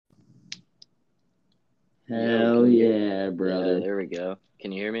Yo, Hell can you hear? yeah, Yeah, brother. there we go.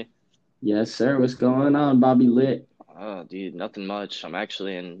 Can you hear me? Yes, sir. What's going on, Bobby Lit? Oh, dude, nothing much. I'm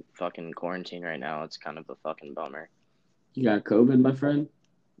actually in fucking quarantine right now. It's kind of a fucking bummer. You got COVID, my friend?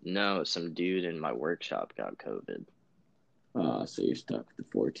 No, some dude in my workshop got COVID. So you're stuck with the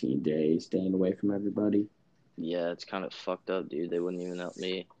 14 days, staying away from everybody. Yeah, it's kind of fucked up, dude. They wouldn't even help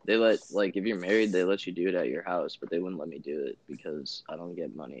me. They let, like, if you're married, they let you do it at your house, but they wouldn't let me do it because I don't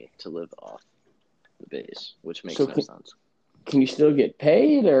get money to live off the base, which So makes no sense. can you still get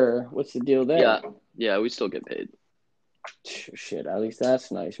paid, or what's the deal there? Yeah, yeah, we still get paid. Shit, at least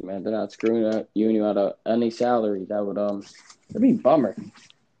that's nice, man. They're not screwing you out of any salary. That'd be a bummer.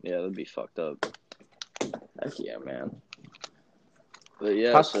 Yeah, that'd be fucked up. Heck yeah, man. But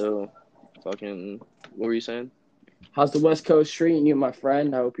yeah, How's so fucking, what were you saying? how's the West Coast treating you, my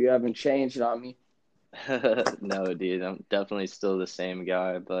friend? I hope you haven't changed on me. No, dude, I'm definitely still the same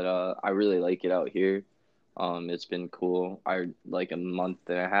guy, but I really like it out here. It's been cool. I like a month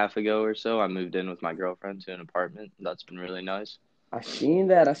and a half ago or so, I moved in with my girlfriend to an apartment. That's been really nice. I seen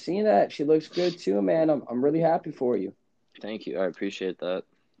that. I seen that. She looks good too, man. I'm really happy for you. Thank you. I appreciate that.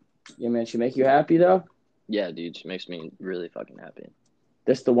 Yeah, man. She make you happy though. Yeah, dude, she makes me really fucking happy.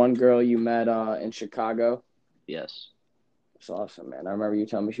 This the one girl you met in Chicago. Yes. It's awesome, man. I remember you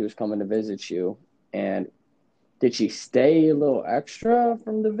telling me she was coming to visit you. And did she stay a little extra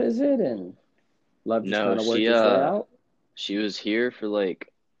from the visit and love just No, kind of worked its way out? she was here for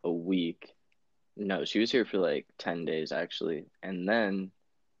like a week. No, she was here for like 10 days actually. And then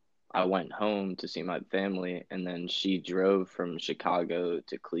I went home to see my family, and then she drove from Chicago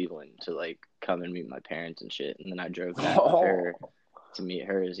to Cleveland to like come and meet my parents and shit. And then I drove back with her Oh, to meet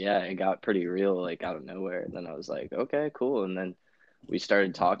hers. Yeah, it got pretty real like out of nowhere. And then I was like, okay, cool. And then we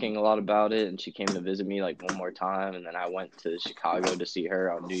started talking a lot about it, and she came to visit me like one more time. And then I went to Chicago to see her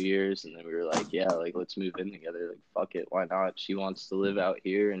on New Year's, and then we were like, yeah, like let's move in together. Like, fuck it, why not? She wants to live out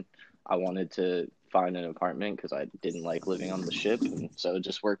here, and I wanted to find an apartment because I didn't like living on the ship, and so it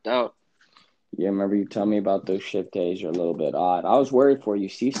just worked out. yeah. Remember you telling me about those shift days are a little bit odd. I was worried for you,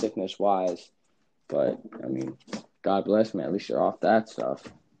 seasickness wise, but I mean, God bless me. At least you're off that stuff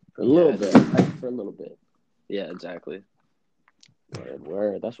for a little Yeah, bit. dude. Like, for a little bit. Yeah, exactly. Word,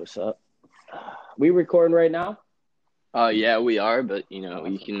 word. That's what's up. We recording right now? Yeah, we are, but you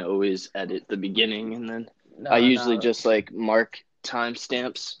Awesome. can always edit the beginning, and then I No, usually no, just like mark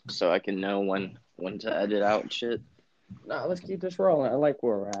timestamps so I can know when to edit out and shit. no. Let's keep this rolling. I like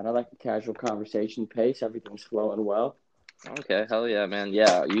where we're at. I like the casual conversation pace. Everything's flowing well. Okay, hell yeah, man.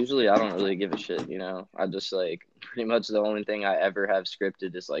 Yeah, usually I don't really give a shit. I just like pretty much the only thing I ever have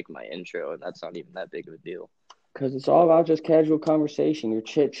scripted is like my intro, and that's not even that big of a deal. Because it's all about just casual conversation. You're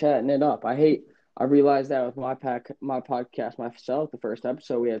chit chatting it up. I realized that with my podcast myself. The first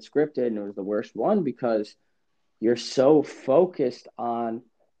episode we had scripted, and it was the worst one because you're so focused on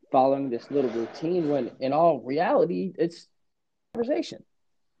following this little routine when in all reality, it's conversation.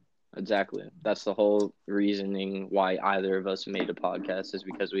 Exactly. That's the whole reasoning why either of us made a podcast is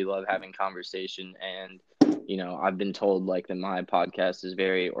because we love having conversation and I've been told like that my podcast is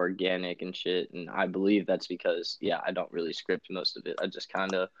very organic and shit, and I believe that's because yeah, I don't really script most of it. I just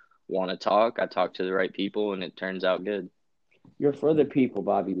kind of want to talk. I talk to the right people and it turns out good. You're for the people,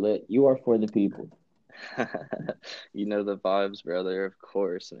 Bobby Lit. You are for the people. You know the vibes, brother, of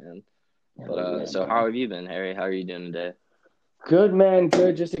course, man. But Hell yeah, so man. how have you been, Harry? How are you doing today? Good man,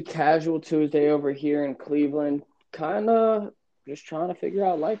 good. Just a casual Tuesday over here in Cleveland. Kind of just trying to figure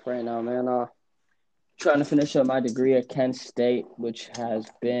out life right now, man. Trying to finish up my degree at Kent State, which has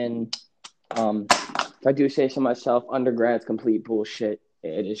been, if I do say so myself, undergrad's complete bullshit.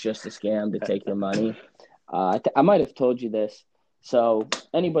 It is just a scam to take your money. I might have told you this. So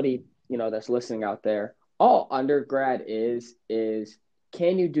anybody that's listening out there, all undergrad is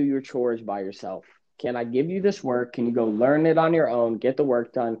can you do your chores by yourself? Can I give you this work? Can you go learn it on your own, get the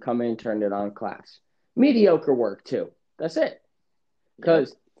work done, come in, turn it on class? Mediocre work too. That's it. Yep.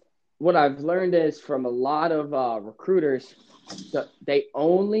 Because what I've learned is from a lot of recruiters, they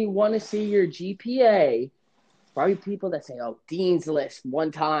only want to see your GPA. Probably people that say, "Oh, dean's list,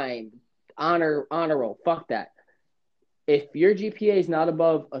 one time, honor roll." Fuck that. If your GPA is not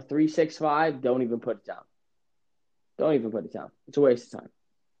above a 3.65, don't even put it down. Don't even put it down. It's a waste of time.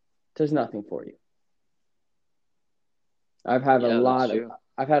 It does nothing for you. I've had a Yeah, that's lot of true.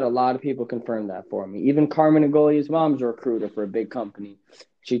 I've had a lot of people confirm that for me. Even Carmen Agolia's mom's a recruiter for a big company.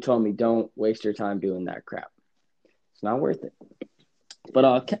 She told me, "Don't waste your time doing that crap. It's not worth it."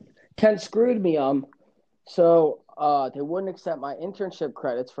 But Ken screwed me. They wouldn't accept my internship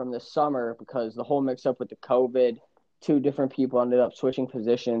credits from this summer because the whole mix up with the COVID. two different people ended up switching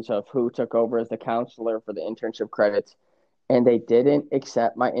positions of who took over as the counselor for the internship credits, and they didn't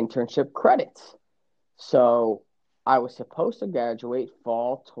accept my internship credits. So I was supposed to graduate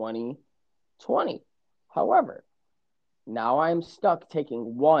fall 2020. However, now I'm stuck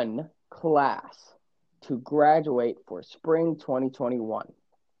taking one class to graduate for spring 2021.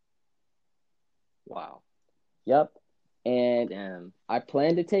 Wow. Yep. And Damn. I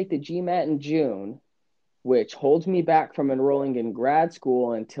plan to take the GMAT in June, which holds me back from enrolling in grad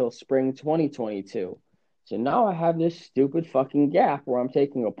school until spring 2022. So now I have this stupid fucking gap where I'm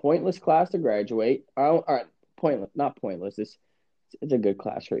taking a pointless class to graduate. Or pointless, not pointless. It's a good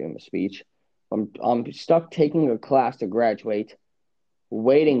class for human speech. I'm stuck taking a class to graduate,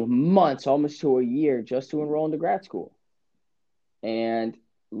 waiting months, almost to a year, just to enroll into grad school. And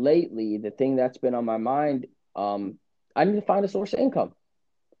lately, the thing that's been on my mind, I need to find a source of income.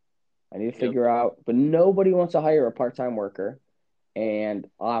 I need to Yep. figure out, but nobody wants to hire a part-time worker, and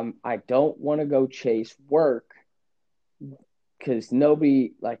I don't want to go chase work because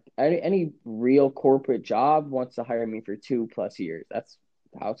nobody like any real corporate job wants to hire me for 2+ years. That's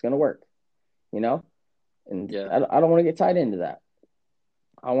how it's gonna work, you know. And Yeah. I don't want to get tied into that.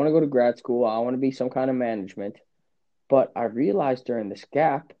 I want to go to grad school. I want to be some kind of management. But I realized during this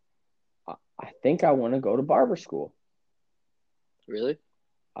gap, I think I want to go to barber school. Really?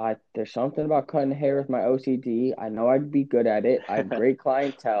 There's something about cutting hair with my OCD. I know I'd be good at it. I have great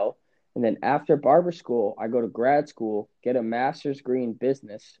clientele. And then after barber school, I go to grad school, get a master's degree in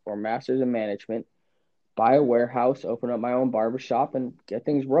business or master's in management, buy a warehouse, open up my own barber shop, and get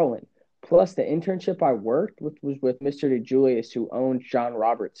things rolling. Plus, the internship I worked with was with Mr. DeJulius, who owns John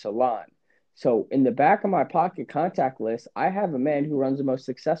Roberts Salon. So, in the back of my pocket contact list, I have a man who runs the most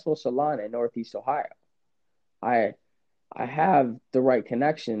successful salon in Northeast Ohio. I I have the right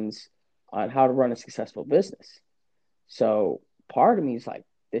connections on how to run a successful business. So part of me is like,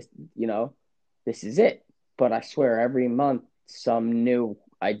 this, you know, this is it. But I swear every month some new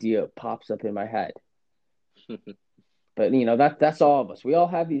idea pops up in my head. But that's all of us. We all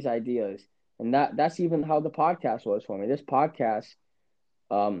have these ideas. And that's even how the podcast was for me. This podcast,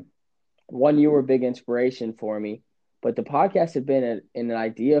 um, one, you were a big inspiration for me, but the podcast had been an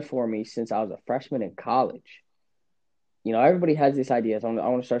idea for me since I was a freshman in college. Everybody has these ideas. I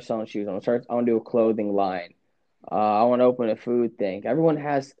want to start selling shoes. I want to do a clothing line. I want to open a food thing. Everyone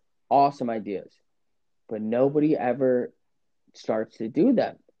has awesome ideas, but nobody ever starts to do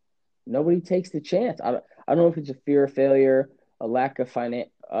them. Nobody takes the chance. I don't know if it's a fear of failure, a lack of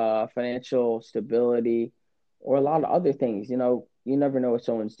financial stability, or a lot of other things. You never know what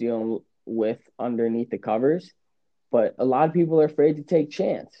someone's dealing with underneath the covers, but a lot of people are afraid to take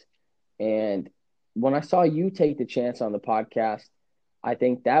chance. And when I saw you take the chance on the podcast, I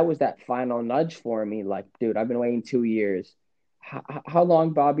think that was that final nudge for me. Like, dude, I've been waiting 2 years. How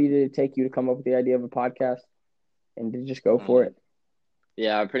long, Bobby, did it take you to come up with the idea of a podcast? And did you just go for Um, it?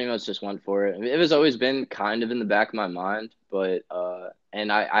 yeah, I pretty much just went for it. I mean, it was always been kind of in the back of my mind, but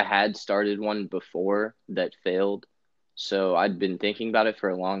and I had started one before that failed. So I'd been thinking about it for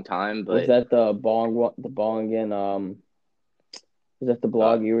a long time, Was but that the bong in was that the uh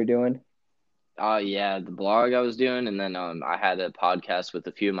blog you were doing? yeah, the blog I was doing, and then I had a podcast with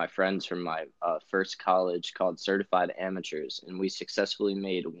a few of my friends from my first college called Certified Amateurs, and we successfully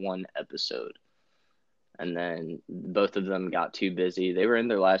made one episode. And then both of them got too busy. They were in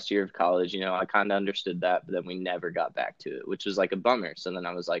their last year of college, I kind of understood that, but then we never got back to it, which was like a bummer. So then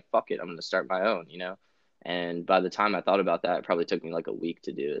I was like, fuck it, I'm going to start my own. And by the time I thought about that, it probably took me like a week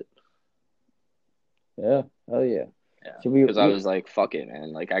to do it. Yeah, hell yeah. Yeah, So we because I we was like, fuck it,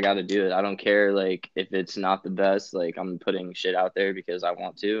 man. Like, I got to do it. I don't care, like, if it's not the best. Like, I'm putting shit out there because I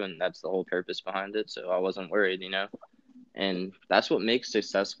want to, and that's the whole purpose behind it. So I wasn't worried. And that's what makes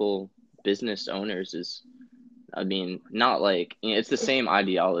successful business owners is, I mean, not like, it's the same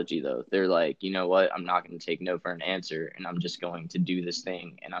ideology, though. They're like, you know what? I'm not going to take no for an answer, and I'm just going to do this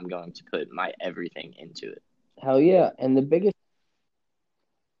thing, and I'm going to put my everything into it. hell yeah. And the biggest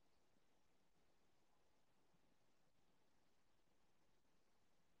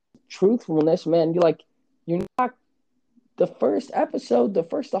truthfulness, man, you're not the first episode, the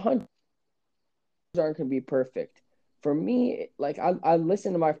first 100 aren't gonna be perfect. For me, like I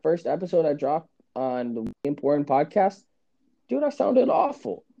listened to my first episode I dropped on the Important podcast. Dude, I sounded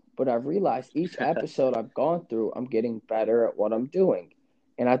awful. But I've realized each episode I've gone through, I'm getting better at what I'm doing.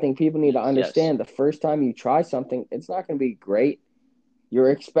 And I think people need to Yes. understand the first time you try something, it's not going to be great. Your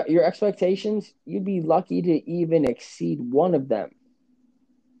expectations, you'd be lucky to even exceed one of them.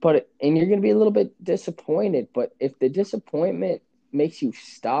 And you're going to be a little bit disappointed. But if the disappointment makes you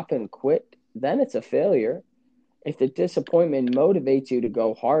stop and quit, then it's a failure. if the disappointment motivates you to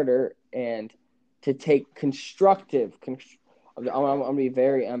go harder and to take I'm going to be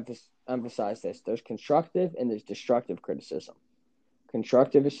very emphasize this. There's constructive and there's destructive criticism.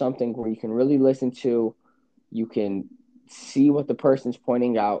 Constructive is something where you can really listen to, you can see what the person's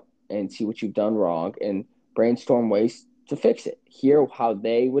pointing out and see what you've done wrong and brainstorm ways to fix it. Hear how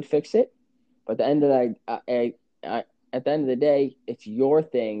they would fix it. But at the end of at the end of the day, it's your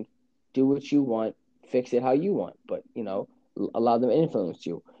thing. Do what you want, fix it how you want. But allow them to influence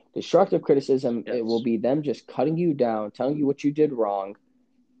you. Destructive criticism, it will Yes, be them just cutting you down, telling you what you did wrong,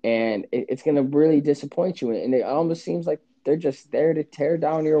 and it's going to really disappoint you. And it almost seems like they're just there to tear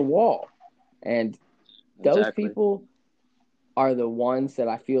down your wall. And those exactly. people are the ones that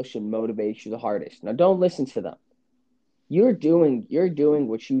I feel should motivate you the hardest. Now, don't listen to them. You're doing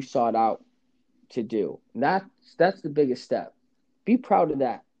what you sought out to do. That's the biggest step. Be proud of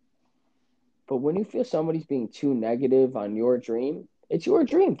that. But when you feel somebody's being too negative on your dream, it's your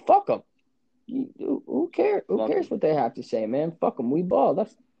dream. Fuck them. Who cares? Who Fuck cares 'em. what they have to say, man? Fuck them. We ball.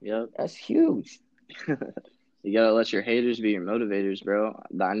 Yep. That's huge. You gotta let your haters be your motivators, bro.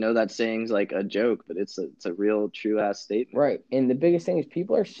 I know that saying's like a joke, but it's a real true ass statement. Right. And the biggest thing is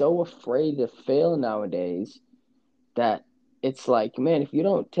people are so afraid to fail nowadays that it's like, man, if you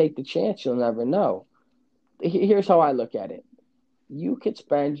don't take the chance, you'll never know. Here's how I look at it. You could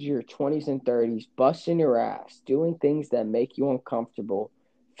spend your 20s and 30s busting your ass, doing things that make you uncomfortable,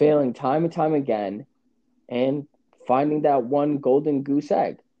 failing time and time again, and finding that one golden goose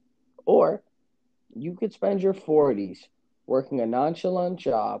egg. Or you could spend your 40s working a nonchalant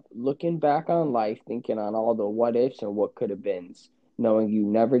job, looking back on life, thinking on all the what ifs and what could have beens, knowing you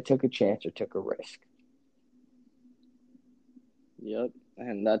never took a chance or took a risk. Yep.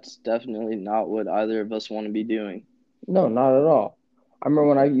 And that's definitely not what either of us want to be doing. No, not at all. I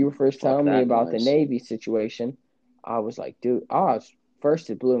remember when you were first Fuck telling me that about the noise. Navy situation, I was like, dude, first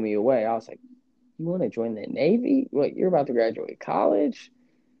it blew me away. I was like, you want to join the Navy? What, you're about to graduate college?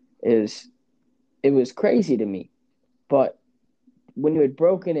 Is It was crazy to me. But when you had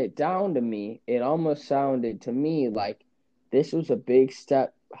broken it down to me, it almost sounded to me like this was a big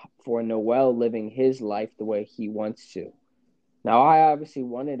step for Noel living his life the way he wants to. Now, I obviously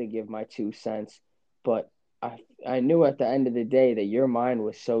wanted to give my 2 cents, but I knew at the end of the day that your mind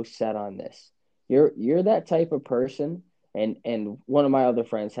was so set on this. You're that type of person, and one of my other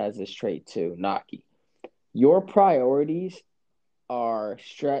friends has this trait too, Naki. Your priorities are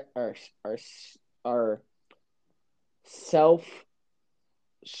stre- are self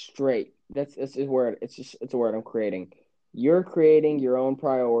straight. That's a word. It's a word I'm creating. You're creating your own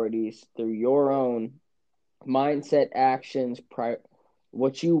priorities through your own mindset, actions,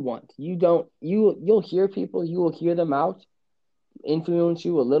 what you want. You'll hear people, you will hear them out, influence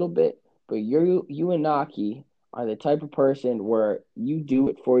you a little bit, but you and Naki are the type of person where you do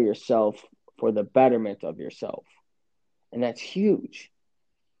it for yourself, for the betterment of yourself. And that's huge.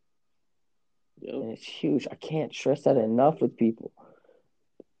 Yep. And it's huge. I can't stress that enough with people.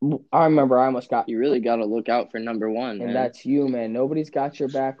 I remember I almost got, You really gotta look out for number one, and man. that's you, man. Nobody's got your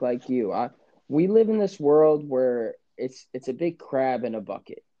back like you. We live in this world where it's a big crab in a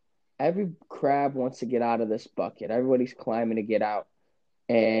bucket. Every crab wants to get out of this bucket. Everybody's climbing to get out.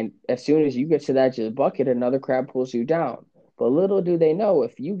 And as soon as you get to that just bucket, another crab pulls you down. But little do they know,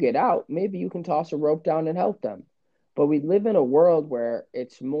 if you get out, maybe you can toss a rope down and help them. But we live in a world where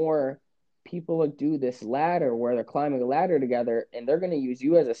it's more people do this ladder where they're climbing a ladder together and they're going to use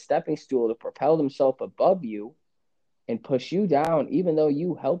you as a stepping stool to propel themselves above you and push you down, even though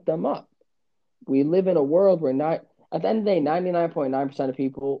you help them up. We live in a world where not at the end of the day, 99.9% of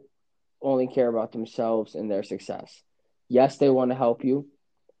people only care about themselves and their success. Yes, they want to help you.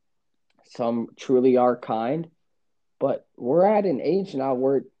 Some truly are kind, but we're at an age now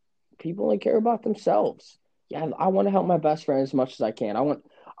where people only care about themselves. Yeah, I want to help my best friend as much as I can. I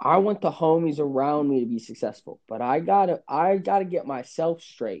want the homies around me to be successful, but I gotta get myself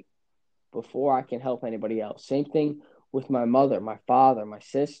straight before I can help anybody else. Same thing with my mother, my father, my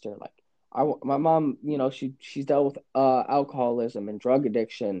sister. Like my mom, she's dealt with alcoholism and drug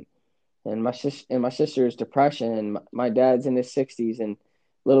addiction, and my sister's depression, and my dad's in his 60s and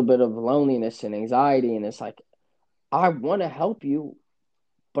a little bit of loneliness and anxiety. And it's like I want to help you,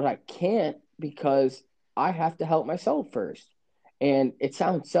 but I can't because I have to help myself first. And it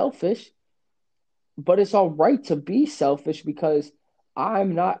sounds selfish, but it's all right to be selfish because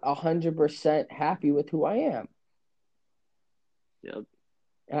I'm not 100% happy with who I am. Yep.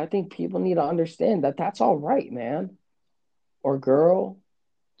 And I think people need to understand that that's all right, man, or girl,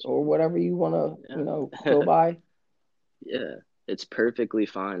 or whatever you want to, Yeah. go by. Yeah. it's perfectly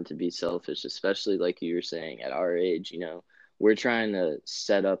fine to be selfish, especially like you were saying at our age, we're trying to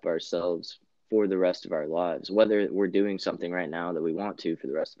set up ourselves for the rest of our lives, whether we're doing something right now that we want to for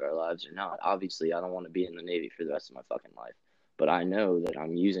the rest of our lives or not. Obviously, I don't want to be in the Navy for the rest of my fucking life, but I know that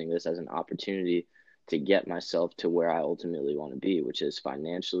I'm using this as an opportunity to get myself to where I ultimately want to be, which is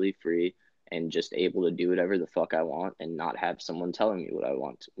financially free and just able to do whatever the fuck I want and not have someone telling me what I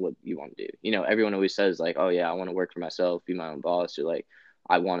want, what you want to do. Everyone always says like, "Oh yeah, I want to work for myself, be my own boss," or like,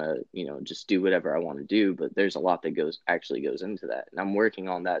 "I want to, just do whatever I want to do." But there's a lot that goes into that, and I'm working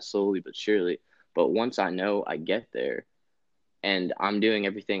on that slowly but surely. But once I know I get there, and I'm doing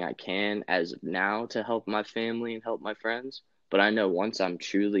everything I can as of now to help my family and help my friends, but I know once I'm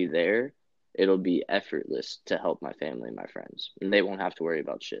truly there, it'll be effortless to help my family and my friends, and they won't have to worry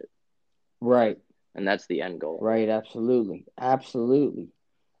about shit. Right, And that's the end goal. right, absolutely, absolutely,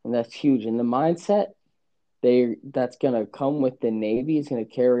 and that's huge. And the mindset that's gonna come with the Navy is gonna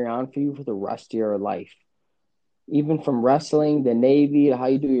carry on for you for the rest of your life. Even from wrestling, the Navy, to how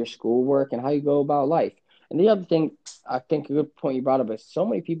you do your schoolwork and how you go about life. And the other thing, I think a good point you brought up is so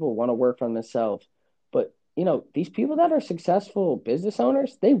many people want to work for themselves. But, these people that are successful business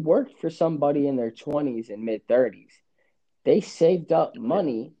owners, they worked for somebody in their 20s and mid 30s. They saved up Oh yeah.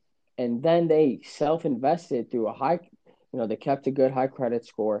 money and then they self invested through they kept a good high credit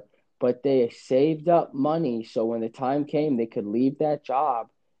score, but they saved up money so when the time came, they could leave that job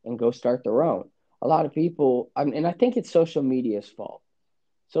and go start their own. A lot of people, I mean, and I think it's social media's fault.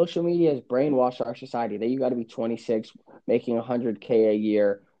 Social media has brainwashed our society that you got to be 26, making 100K a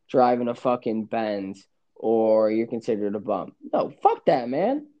year, driving a fucking Benz, or you're considered a bum. No, fuck that,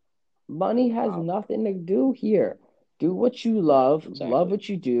 man. Money has Wow. nothing to do here. Do what you love Exactly. what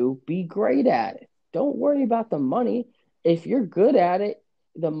you do, be great at it. Don't worry about the money. If you're good at it,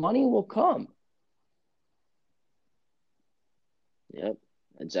 the money will come. Yep.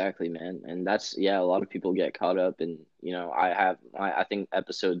 Exactly, man. And that's, yeah, a lot of people get caught up in, I think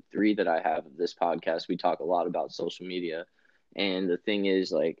episode 3 that I have of this podcast, we talk a lot about social media. And the thing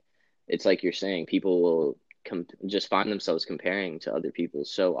is, like, it's like you're saying, people will just find themselves comparing to other people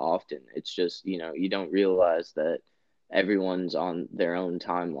so often. It's just, you don't realize that everyone's on their own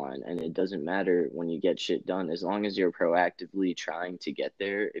timeline, and it doesn't matter when you get shit done. As long as you're proactively trying to get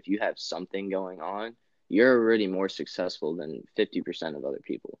there, if you have something going on, you're already more successful than 50% of other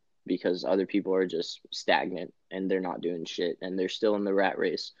people, because other people are just stagnant and they're not doing shit and they're still in the rat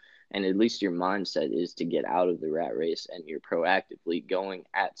race. And at least your mindset is to get out of the rat race and you're proactively going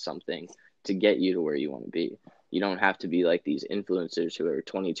at something to get you to where you want to be. You don't have to be like these influencers who are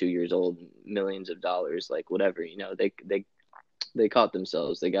 22 years old, millions of dollars, like whatever, they caught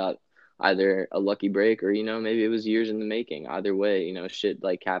themselves. They got either a lucky break or, maybe it was years in the making. Either way, shit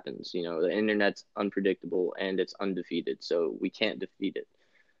like happens. The internet's unpredictable and it's undefeated, so we can't defeat it.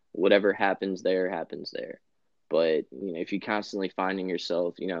 Whatever happens there happens there. But, if you're constantly finding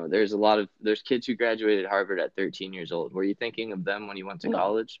yourself, there's kids who graduated Harvard at 13 years old. Were you thinking of them when you went to No.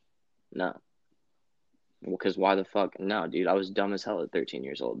 college? No. Well, because why the fuck? No, dude, I was dumb as hell at 13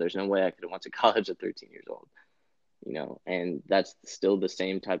 years old. There's no way I could have went to college at 13 years old. And that's still the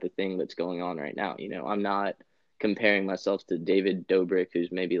same type of thing that's going on right now. I'm not comparing myself to David Dobrik,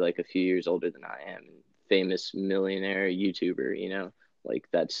 who's maybe like a few years older than I am, famous millionaire YouTuber, like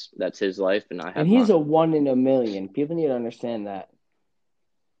that's his life and I And have he's mine. a one in a million. People need to understand that.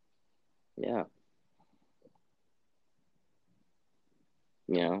 Yeah.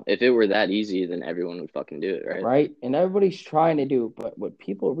 If it were that easy, then everyone would fucking do it, right? Right? And everybody's trying to do, but what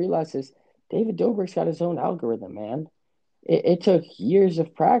people realize is David Dobrik's got his own algorithm, man. It took years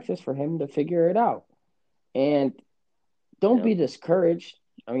of practice for him to figure it out. And don't Yep. be discouraged.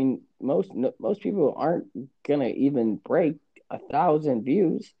 I mean, most people aren't gonna even break 1,000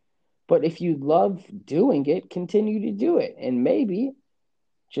 views, but if you love doing it, continue to do it, and maybe,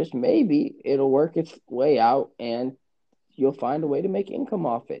 just maybe, it'll work its way out, and you'll find a way to make income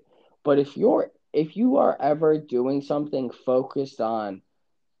off it. But if you are ever doing something focused on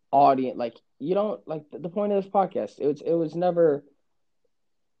audience, like you don't like the point of this podcast, it was never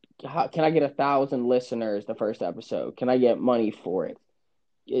how can I get 1,000 listeners the first episode? Can I get money for it?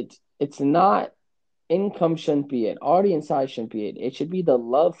 It's not income shouldn't be it. Audience size shouldn't be it. It should be the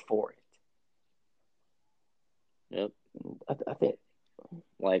love for it. Yep. I think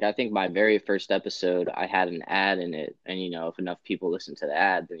Like I think my very first episode, I had an ad in it, and if enough people listen to the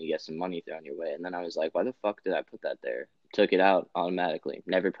ad, then you get some money thrown your way. And then I was like, why the fuck did I put that there? Took it out automatically.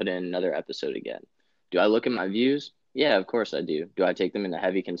 Never put in another episode again. Do I look at my views? Yeah, of course I do. Do I take them into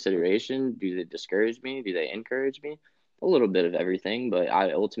heavy consideration? Do they discourage me? Do they encourage me? a little bit of everything, but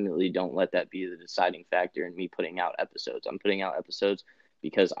I ultimately don't let that be the deciding factor in me putting out episodes. I'm putting out episodes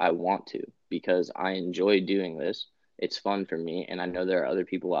because I want to, because I enjoy doing this. It's fun for me, and I know there are other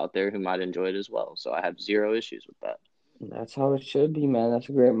people out there who might enjoy it as well. So I have zero issues with that. That's how it should be, man. That's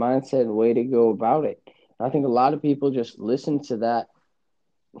a great mindset and way to go about it. I think a lot of people just listen to that.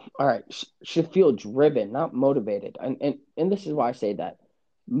 All right, should feel driven, not motivated. And this is why I say that.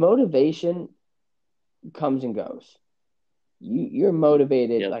 Motivation comes and goes. You're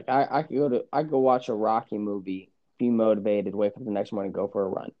motivated. Yep. Like I could go watch a Rocky movie, be motivated, wake up the next morning, go for a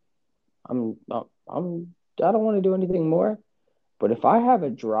run. I don't want to do anything more. But if I have a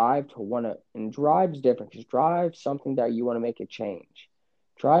drive to want to, and drive's different because drive's something that you want to make a change.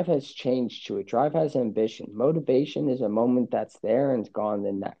 Drive has change to it. Drive has ambition. Motivation is a moment that's there and it's gone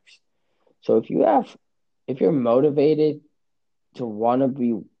the next. So if you're motivated to want to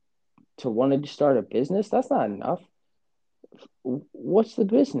be, to want to start a business, that's not enough. What's the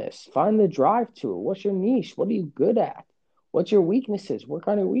business? Find the drive to it. What's your niche? What are you good at? What's your weaknesses? Work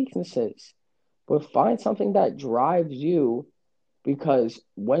on your weaknesses. But find something that drives you because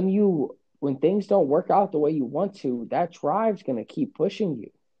when things don't work out the way you want to, that drive's gonna keep pushing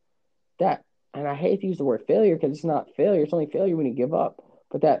you. That and I hate to use the word failure because it's not failure, it's only failure when you give up.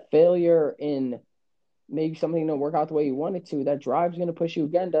 But that failure in maybe something don't work out the way you want it to, that drive's gonna push you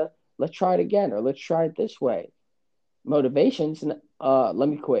again to let's try it again or let's try it this way. Motivations, let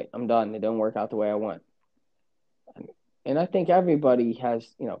me quit. I'm done. It don't work out the way I want. And I think everybody has,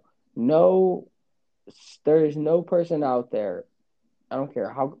 no there is no person out there. I don't care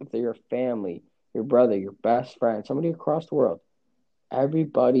how if they're your family, your brother, your best friend, somebody across the world.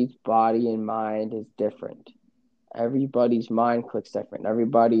 Everybody's body and mind is different. Everybody's mind clicks different.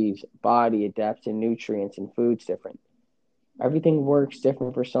 Everybody's body adapts to nutrients and foods different. Everything works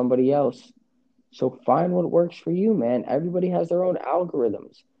different for somebody else. So find what works for you, man. Everybody has their own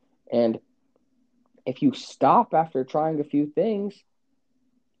algorithms. And if you stop after trying a few things,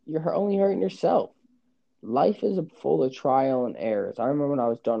 you're only hurting yourself. Life is full of trial and errors. I remember when I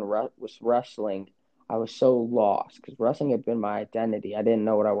was done with wrestling, I was so lost because wrestling had been my identity. I didn't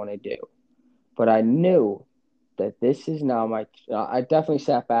know what I wanted to do, but I knew that this is now my. I definitely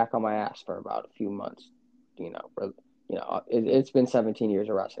sat back on my ass for about a few months. It's been 17 years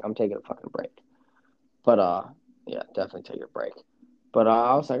of wrestling. I'm taking a fucking break, but yeah, definitely take a break. But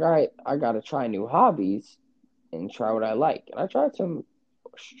I was like, all right, I got to try new hobbies and try what I like, and I tried some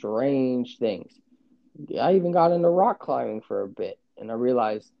strange things. I even got into rock climbing for a bit, and I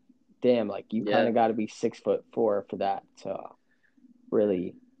realized, damn, like you kind Yeah. of got to be 6'4" for that to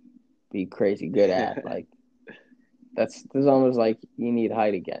really be crazy good at. Like that's almost like you need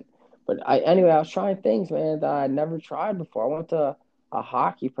height again. But anyway, I was trying things, man, that I never tried before. I went to a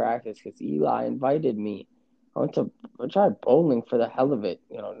hockey practice because Eli invited me. I tried bowling for the hell of it,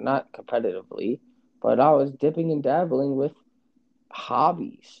 not competitively, but I was dipping and dabbling with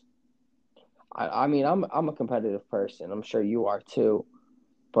hobbies. I mean, I'm a competitive person. I'm sure you are too.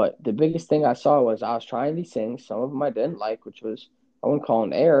 But the biggest thing I saw was I was trying these things. Some of them I didn't like, which was I wouldn't call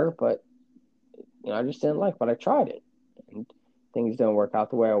an error, but I just didn't like. But I tried it, and things didn't work out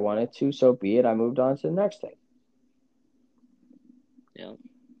the way I wanted to. So be it. I moved on to the next thing. Yeah.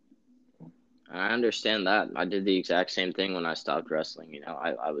 I understand that. I did the exact same thing when I stopped wrestling.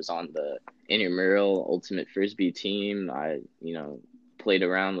 I was on the intramural ultimate frisbee team. I played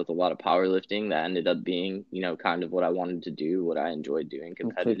around with a lot of powerlifting that ended up being, kind of what I wanted to do, what I enjoyed doing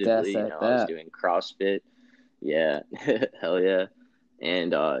And kicked ass competitively. at I was that. doing CrossFit. Yeah, hell yeah.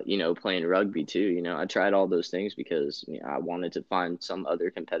 And playing rugby too. I tried all those things because I wanted to find some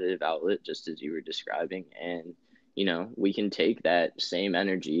other competitive outlet, just as you were describing. And we can take that same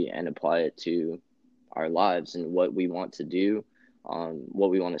energy and apply it to our lives and what we want to do, what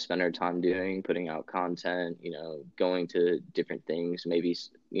we want to spend our time doing, putting out content, going to different things, maybe,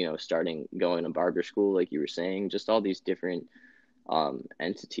 starting going to barber school, like you were saying, just all these different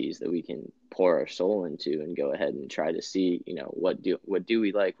entities that we can pour our soul into and go ahead and try to see, what do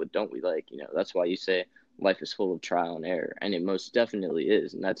we like, what don't we like. That's why you say life is full of trial and error, and it most definitely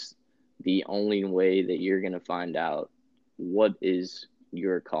is, and that's the only way that you're going to find out what is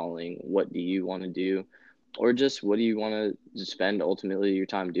your calling, what do you want to do, or just what do you want to spend ultimately your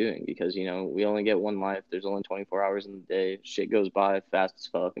time doing, because we only get one life. There's only 24 hours in the day. Shit goes by fast as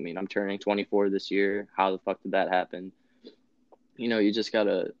fuck. I mean, I'm turning 24 this year. How the fuck did that happen? You just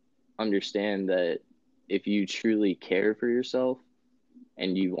gotta understand that if you truly care for yourself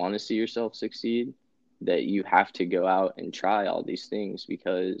and you want to see yourself succeed, that you have to go out and try all these things,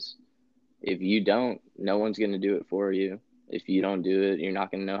 because if you don't, no one's going to do it for you. If you don't do it, you're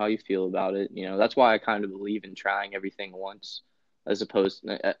not going to know how you feel about it. That's why I kind of believe in trying everything once, as opposed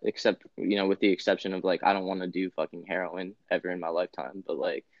except, with the exception of like, I don't want to do fucking heroin ever in my lifetime. But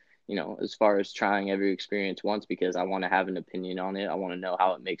like, as far as trying every experience once, because I want to have an opinion on it, I want to know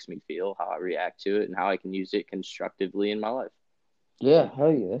how it makes me feel, how I react to it, and how I can use it constructively in my life. Yeah,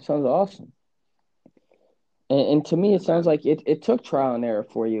 hell yeah, that sounds awesome. And to me, Yeah, it sounds man. like it took trial and error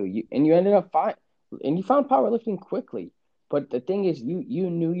for you. And you ended up fine, and you found powerlifting quickly. But the thing is, you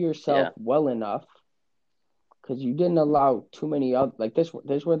knew yourself Yeah. well enough because you didn't allow too many other like this.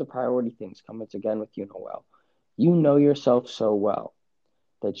 This is where the priority things come. It's again with well. You know yourself so well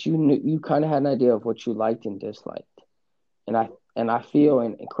that you kind of had an idea of what you liked and disliked. And I feel,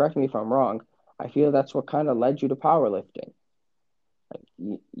 and correct me if I'm wrong, I feel that's what kind of led you to powerlifting. Like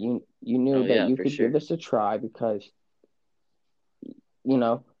you knew Oh that yeah, you for could give sure. this a try because I'm going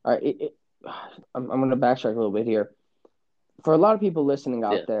to backtrack a little bit here. For a lot of people listening Yeah.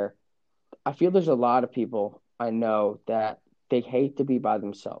 out there, I feel there's a lot of people I know that they hate to be by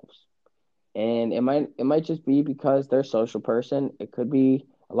themselves. And it might just be because they're a social person. It could be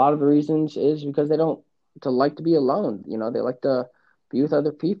a lot of the reasons is because they don't to like to be alone. They like to be with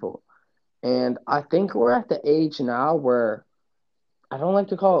other people. And I think we're at the age now where I don't like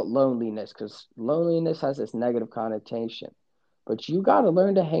to call it loneliness because loneliness has this negative connotation. But you got to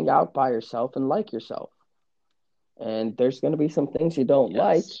learn to hang out by yourself and like yourself. And there's going to be some things you don't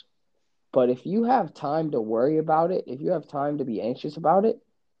like, Yes. but if you have time to worry about it, if you have time to be anxious about it,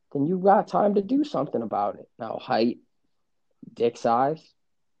 then you've got time to do something about it. Now, height, dick size,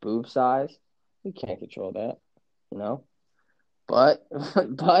 boob size, we can't control that, you know. But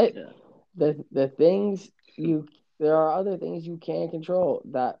but Yeah. the things you there are other things you can't control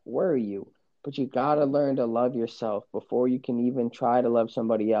that worry you, but you gotta learn to love yourself before you can even try to love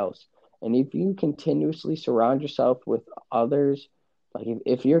somebody else. And if you continuously surround yourself with others, like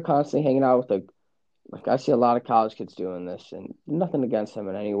if you're constantly hanging out with like I see a lot of college kids doing this, and nothing against them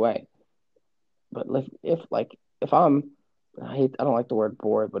in any way, but if I don't like the word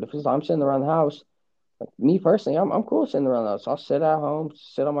bored, but if I'm sitting around the house, like me personally, I'm cool sitting around the house. I'll sit at home,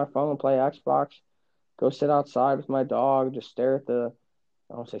 sit on my phone, play Xbox, go sit outside with my dog, just stare at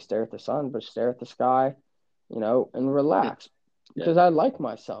I don't say stare at the sun, but stare at the sky, and relax Yeah. because I like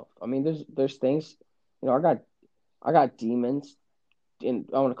myself. I mean, there's things, I got demons, and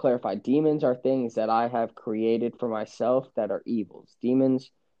I want to clarify, demons are things that I have created for myself that are evils. Demons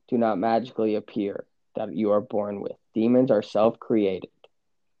do not magically appear that you are born with. Demons are self-created.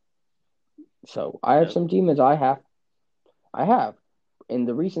 So I have Yep. some demons I have, and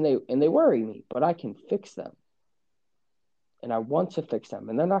the reason they worry me, but I can fix them, and I want to fix them,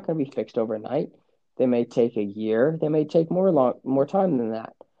 and they're not going to be fixed overnight. They may take a year, they may take more time than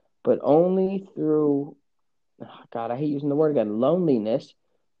that, but only through God, I hate using the word again, loneliness,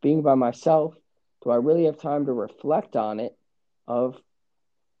 being by myself, do I really have time to reflect on it of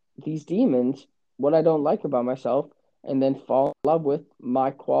these demons, what I don't like about myself, and then fall in love with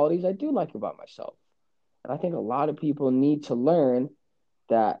my qualities I do like about myself. And I think a lot of people need to learn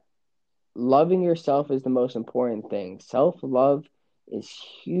that loving yourself is the most important thing. Self love is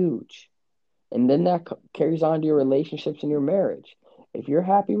huge. And then that carries on to your relationships and your marriage. If you're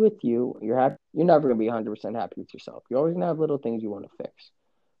happy with you, you're happy. You're never going to be 100% happy with yourself. You're always going to have little things you want to fix.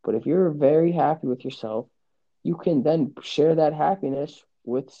 But if you're very happy with yourself, you can then share that happiness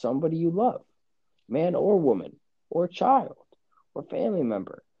with somebody you love, man or woman, or child, or family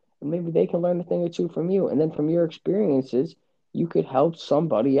member. And maybe they can learn a thing or two from you. And then from your experiences, you could help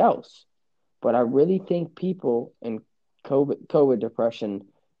somebody else. But I really think people in COVID depression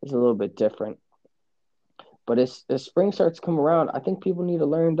is a little bit different. But as spring starts to come around, I think people need to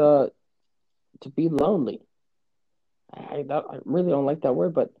learn to be lonely. I really don't like that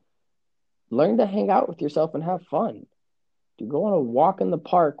word, but learn to hang out with yourself and have fun. To go on a walk in the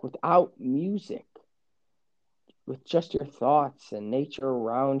park without music, with just your thoughts and nature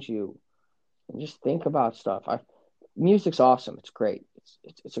around you, and just think about stuff. Music's awesome. It's great.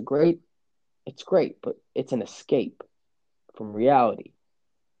 It's great, but it's an escape from reality.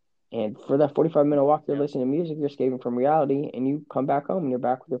 And for that 45-minute walk, you're Yep. listening to music, you're escaping from reality, and you come back home and you're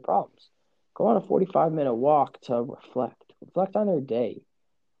back with your problems. Go on a 45-minute walk to reflect. Reflect on your day.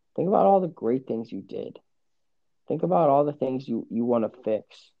 Think about all the great things you did. Think about all the things you want to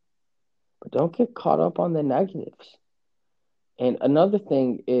fix. But don't get caught up on the negatives. And another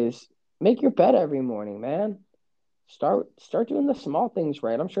thing is make your bed every morning, man. Start doing the small things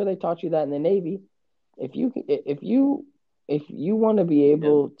right. I'm sure they taught you that in the Navy. If you want to be Yep.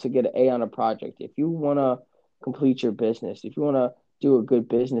 able to get an A on a project, if you want to complete your business, if you want to do a good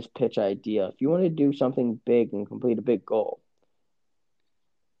business pitch idea, if you want to do something big and complete a big goal,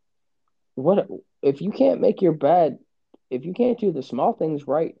 what if you can't make your bed, if you can't do the small things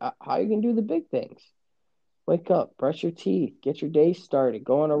right, how you can do the big things? Wake up, brush your teeth, get your day started,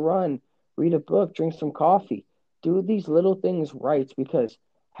 go on a run, read a book, drink some coffee. Do these little things right because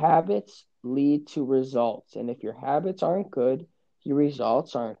habits lead to results. And if your habits aren't good, your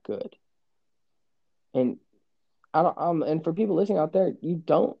results aren't good. And I don't and for people listening out there, you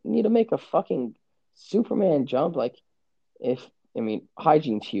don't need to make a fucking Superman jump. Like if I mean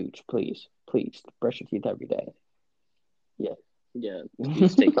hygiene's huge, please. Please brush your teeth every day. Yeah. Yeah,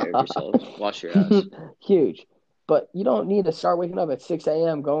 please take care of yourself. Wash your ass. Huge. But you don't need to start waking up at 6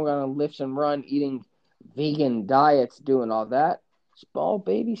 a.m., going on lifts and run, eating vegan diets, doing all that. Small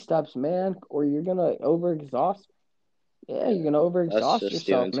baby steps, man, or you're gonna overexhaust. Yeah, Yeah, you're gonna that's overexhaust just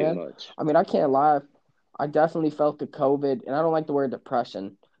yourself, doing too man. much. I mean, I can't lie. I definitely felt the COVID, and I don't like the word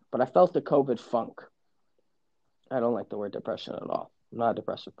depression, but I felt the COVID funk. I don't like the word depression at all. I'm not a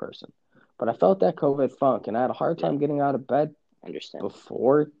depressive person. But I felt that COVID funk, and I had a hard Yeah, time getting out of bed understand.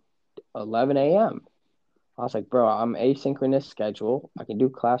 before 11 a.m. I was like, bro, I'm asynchronous schedule. I can do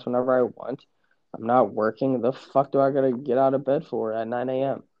class whenever I want. I'm not working. The fuck do I gotta get out of bed for at 9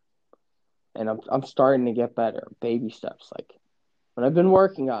 a.m.? And I'm starting to get better. Baby steps. Like, and I've been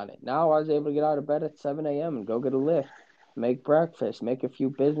working on it. Now I was able to get out of bed at 7 a.m. and go get a lift, make breakfast, make a few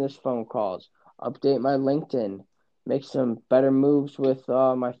business phone calls, update my LinkedIn, make some better moves with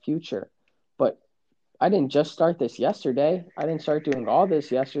my future. But I didn't just start this yesterday. I didn't start doing all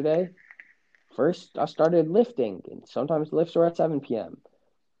this yesterday. First, I started lifting, and sometimes lifts are at 7 p.m.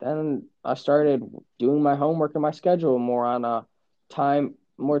 Then I started doing my homework and my schedule more on a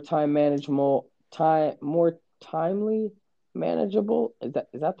more time manageable, more timely manageable. Is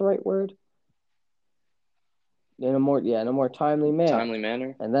that the right word? In a more timely manner. Timely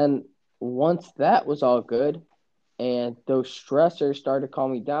manner. And then once that was all good, and those stressors started to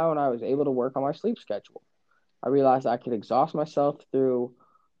calm me down, I was able to work on my sleep schedule. I realized I could exhaust myself through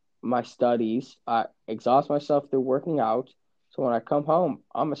my studies. I exhaust myself through working out. So when I come home,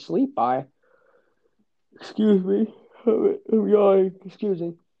 I'm asleep by, excuse me, I'm yawning, excuse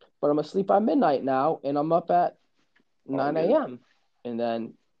me, but I'm asleep by midnight now, and I'm up at All 9 good. a.m. And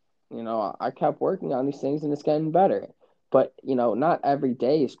then, I kept working on these things, and it's getting better. But, not every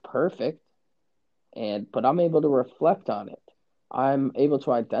day is perfect, but I'm able to reflect on it. I'm able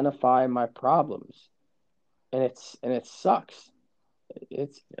to identify my problems, and it sucks.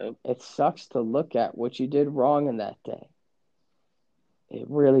 It's Yep. it sucks to look at what you did wrong in that day. It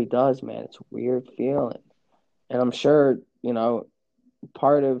really does, man. It's a weird feeling. And I'm sure,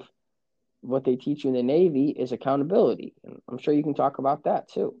 part of what they teach you in the Navy is accountability. And I'm sure you can talk about that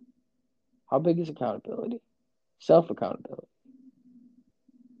too. How big is accountability? Self accountability.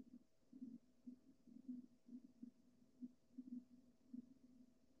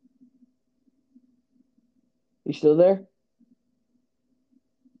 You still there?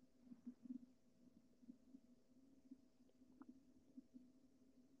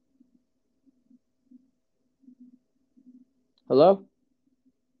 Hello?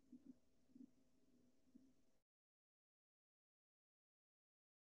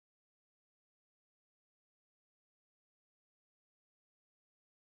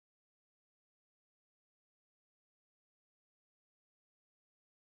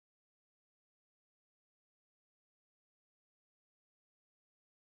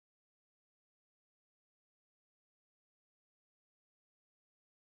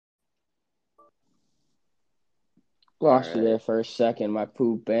 All Lost you right. there for a second, my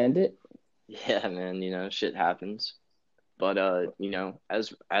poop bandit. Yeah, man. Shit happens. But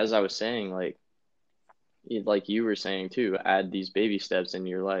as I was saying, like you were saying too, add these baby steps in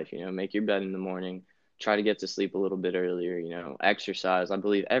your life. Make your bed in the morning. Try to get to sleep a little bit earlier. Exercise. I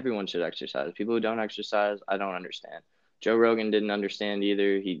believe everyone should exercise. People who don't exercise, I don't understand. Joe Rogan didn't understand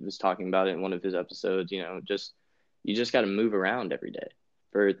either. He was talking about it in one of his episodes. You just got to move around every day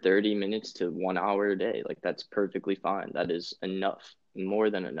for 30 minutes to 1 hour a day. Like that's perfectly fine. That is enough, more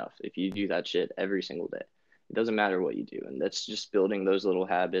than enough. If you do that shit every single day, it doesn't matter what you do, and that's just building those little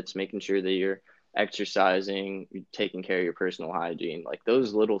habits, making sure that you're exercising, taking care of your personal hygiene. Like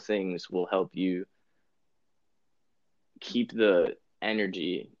those little things will help you keep the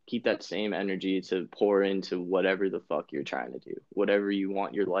energy, keep that same energy to pour into whatever the fuck you're trying to do, whatever you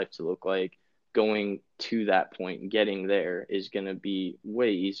want your life to look like. Going to that point, getting there is going to be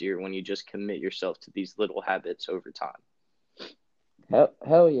way easier when you just commit yourself to these little habits over time.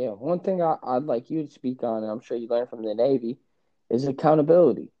 Hell yeah. One thing I'd like you to speak on, and I'm sure you learned from the Navy, is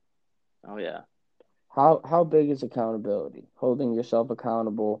accountability. Oh, yeah. How big is accountability? Holding yourself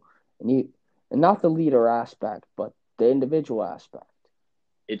accountable, and you, and not the leader aspect, but the individual aspect.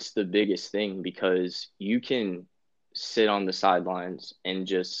 It's the biggest thing because you can sit on the sidelines and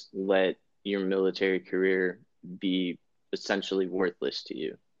just let your military career be essentially worthless to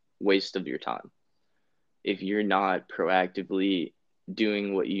you, waste of your time. If you're not proactively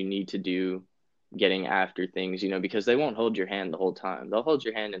doing what you need to do, getting after things, because they won't hold your hand the whole time. They'll hold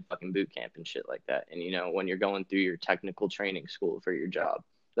your hand in fucking boot camp and shit like that. And, when you're going through your technical training school for your job,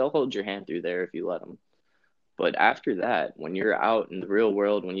 they'll hold your hand through there if you let them. But after that, when you're out in the real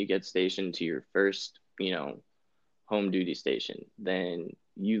world, when you get stationed to your first, home duty station, then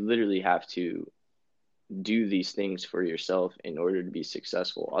you literally have to do these things for yourself in order to be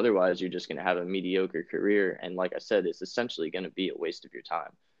successful. Otherwise, you're just going to have a mediocre career. And like I said, it's essentially going to be a waste of your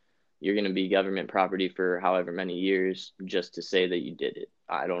time. You're going to be government property for however many years just to say that you did it.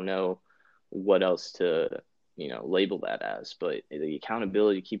 I don't know what else to, label that as, but the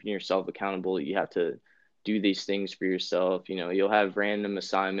accountability, keeping yourself accountable, you have to do these things for yourself. You'll have random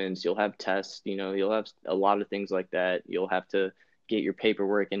assignments, you'll have tests, you'll have a lot of things like that. You'll have to get your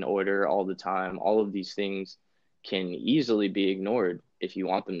paperwork in order all the time. All of these things can easily be ignored if you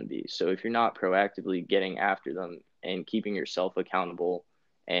want them to be. So if you're not proactively getting after them and keeping yourself accountable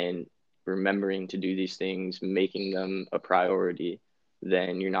and remembering to do these things, making them a priority,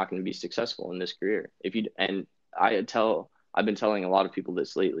 then you're not going to be successful in this career. If you and I've been telling a lot of people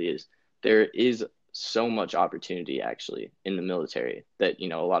this lately is there is so much opportunity actually in the military that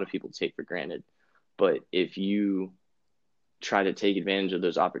a lot of people take for granted. But if you try to take advantage of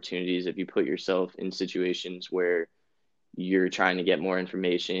those opportunities, if you put yourself in situations where you're trying to get more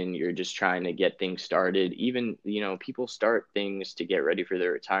information, you're just trying to get things started. Even, people start things to get ready for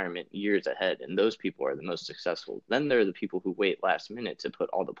their retirement years ahead, and those people are the most successful. Then there are the people who wait last minute to put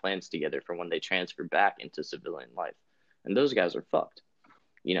all the plans together for when they transfer back into civilian life. And those guys are fucked,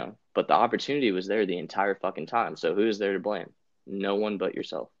 but the opportunity was there the entire fucking time. So who is there to blame? No one but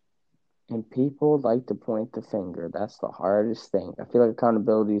yourself. And people like to point the finger. That's the hardest thing. I feel like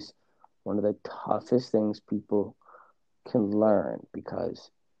accountability is one of the toughest things people can learn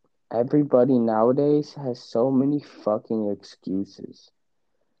because everybody nowadays has so many fucking excuses.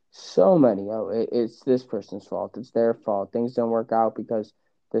 So many. Oh, it's this person's fault. It's their fault. Things don't work out because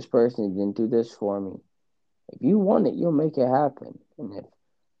this person didn't do this for me. If you want it, you'll make it happen. And if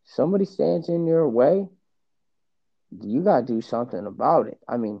somebody stands in your way, you gotta do something about it.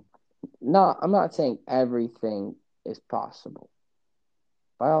 I mean, I'm not saying everything is possible.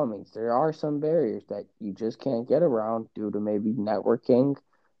 By all means, there are some barriers that you just can't get around due to maybe networking,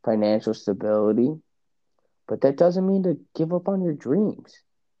 financial stability, but that doesn't mean to give up on your dreams.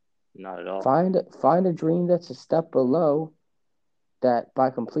 Not at all. Find a dream that's a step below that by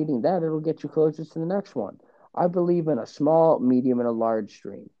completing that it'll get you closer to the next one. I believe in a small, medium, and a large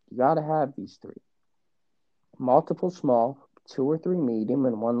dream. You got to have these three. Multiple small, two or three medium,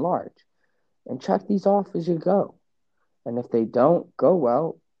 and one large. And check these off as you go. And if they don't go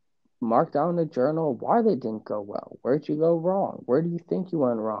well, mark down the journal why they didn't go well. Where'd you go wrong? Where do you think you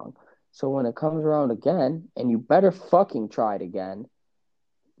went wrong? So when it comes around again, and you better fucking try it again,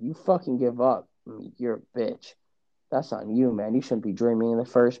 you fucking give up. I mean, you're a bitch. That's on you, man. You shouldn't be dreaming in the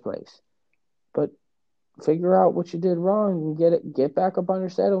first place. But figure out what you did wrong and get back up on your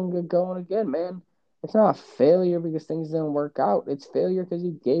saddle and get going again, man. It's not failure because things didn't work out. It's failure because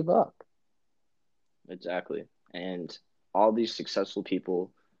you gave up. Exactly. And all these successful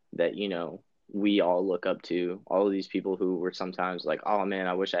people that, we all look up to, all of these people who were sometimes like, oh man,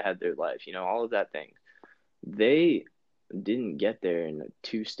 I wish I had their life, all of that thing. They didn't get there in a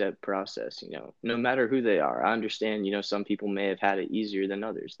two-step process, no matter who they are. I understand, some people may have had it easier than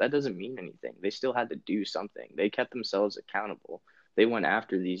others. That doesn't mean anything. They still had to do something. They kept themselves accountable. They went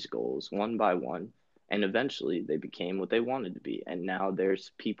after these goals one by one, and eventually they became what they wanted to be. And now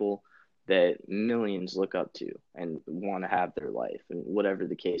there's people that millions look up to and want to have their life and whatever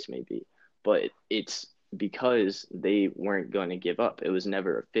the case may be. But it's because they weren't going to give up. It was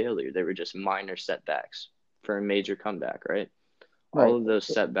never a failure. They were just minor setbacks for a major comeback, right? All Right. of those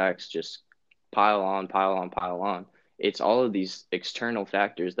setbacks just pile on, pile on, pile on. It's all of these external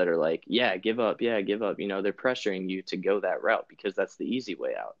factors that are like, yeah, give up, yeah, give up. They're pressuring you to go that route because that's the easy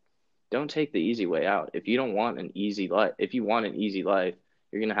way out. Don't take the easy way out. If you don't want an easy life, if you want an easy life,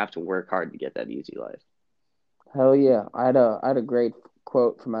 you're gonna have to work hard to get that easy life. Hell yeah. I had a great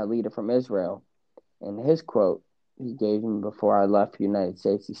quote from my leader from Israel. And his quote he gave me before I left the United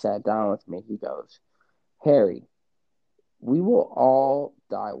States, he sat down with me. He goes, Harry, we will all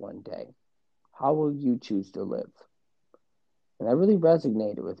die one day. How will you choose to live? And that really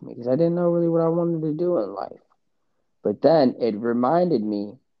resonated with me because I didn't know really what I wanted to do in life. But then it reminded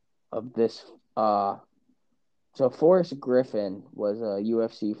me of this. So Forrest Griffin was a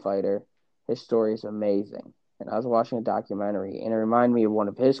UFC fighter. His story is amazing. And I was watching a documentary, and it reminded me of one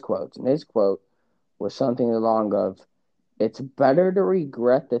of his quotes. And his quote was something along of, "It's better to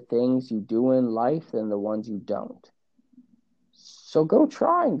regret the things you do in life than the ones you don't." So go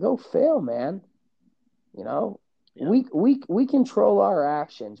try and go fail, man. You know, Yeah, we control our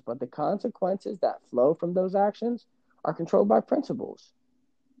actions, but the consequences that flow from those actions are controlled by principles.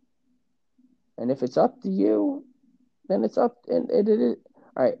 And if it's up to you, then it's up and it is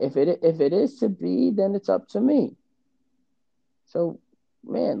all right. If it is to be, then it's up to me. So,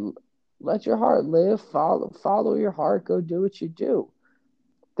 man, let your heart live. Follow your heart. Go do what you do.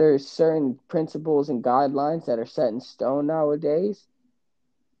 There's certain principles and guidelines that are set in stone nowadays,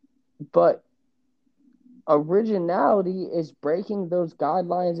 but originality is breaking those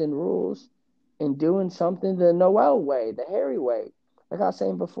guidelines and rules and doing something the Noel way, the Harry way. Like I was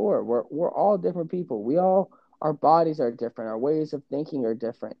saying before, we're all different people. Our bodies are different, our ways of thinking are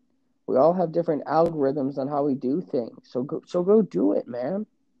different. We all have different algorithms on how we do things. So go do it, man.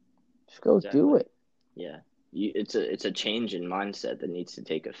 Just go do exactly. it. Yeah. It's a change in mindset that needs to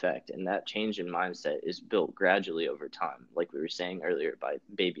take effect, and that change in mindset is built gradually over time, like we were saying earlier, by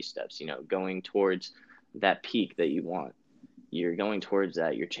baby steps, going towards that peak that you want. You're going towards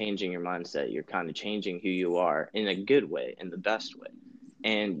that, you're changing your mindset, you're kind of changing who you are in a good way, in the best way.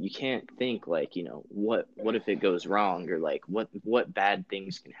 And you can't think like, what if it goes wrong, or like what bad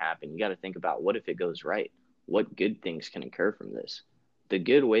things can happen. You got to think about, what if it goes right? What good things can occur from this? The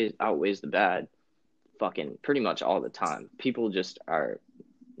good ways outweighs the bad fucking pretty much all the time. People just are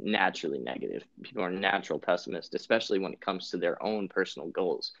naturally negative. People are natural pessimists, especially when it comes to their own personal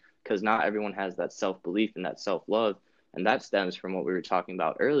goals, because not everyone has that self belief and that self love. And that stems from what we were talking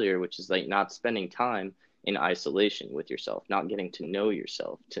about earlier, which is like not spending time in isolation with yourself, not getting to know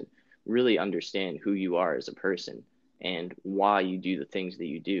yourself, to really understand who you are as a person and why you do the things that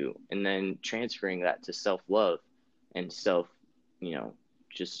you do. And then transferring that to self love and you know,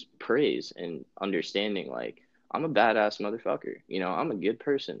 just praise and understanding like, I'm a badass motherfucker. I'm a good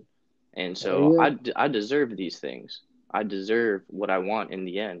person. And There so you I deserve these things. I deserve what I want in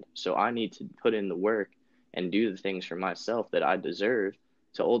the end. So I need to put in the work and do the things for myself that I deserve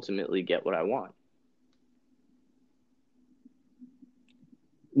to ultimately get what I want.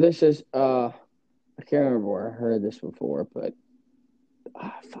 This is I can't remember where I heard this before, but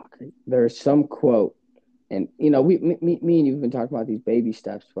fuck. There's some quote, and me and you've been talking about these baby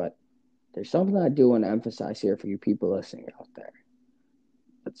steps, but there's something I do want to emphasize here for you people listening out there.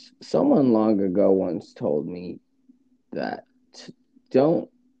 Someone long ago once told me that don't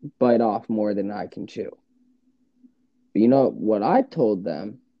bite off more than I can chew. But you know what I told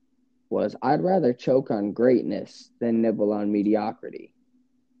them was I'd rather choke on greatness than nibble on mediocrity.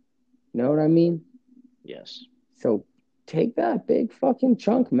 You know what I mean? Yes. So take that big fucking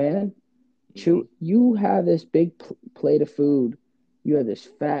chunk, man. Hmm. Chew. You have this big plate of food. You have this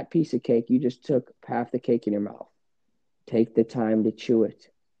fat piece of cake. You just took half the cake in your mouth. Take the time to chew it.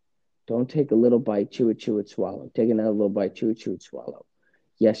 Don't take a little bite, chew it, swallow. Take another little bite, chew it, swallow.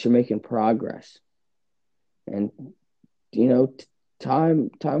 Yes, you're making progress, and you know, time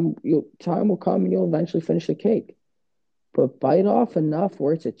will come, and you'll eventually finish the cake. But bite off enough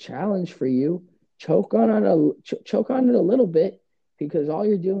where it's a challenge for you. Choke on it a little bit because all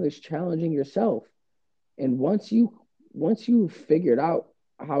you're doing is challenging yourself. And once you figured out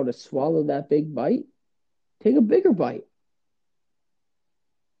how to swallow that big bite, take a bigger bite.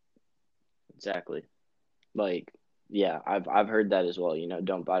 Exactly. Like, yeah, I've heard that as well.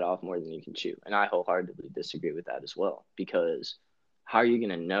 Don't bite off more than you can chew. And I wholeheartedly disagree with that as well. Because how are you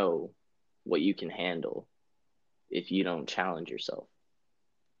gonna know what you can handle if you don't challenge yourself?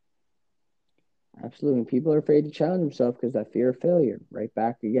 Absolutely. People are afraid to challenge themselves because that fear of failure. Right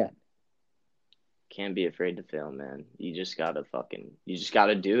back again. Can't be afraid to fail, man. You just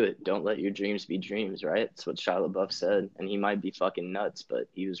gotta do it. Don't let your dreams be dreams, right? That's what Shia LaBeouf said. And he might be fucking nuts, but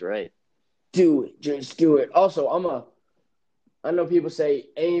he was right. Do it. Just do it. Also, I know people say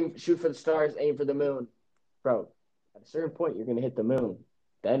aim, shoot for the stars, aim for the moon. Bro, at a certain point, you're going to hit the moon.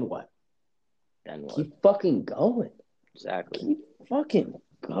 Then what? Then what? Keep fucking going. Exactly. Keep fucking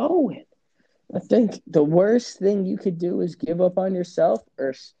going. I think the worst thing you could do is give up on yourself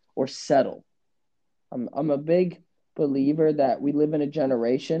or settle. I'm a big believer that we live in a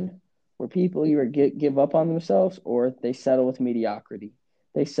generation where people either give up on themselves or they settle with mediocrity.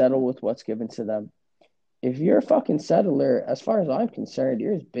 They settle with what's given to them. If you're a fucking settler, as far as I'm concerned,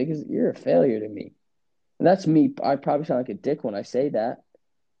 you're as big as you're a failure to me. And that's me. I probably sound like a dick when I say that,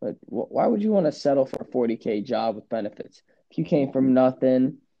 but why would you want to settle for a 40K job with benefits? If you came from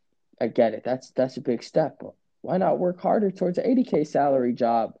nothing, I get it. That's a big step. But why not work harder towards an 80K salary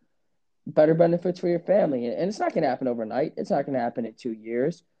job, better benefits for your family? And it's not going to happen overnight. It's not going to happen in 2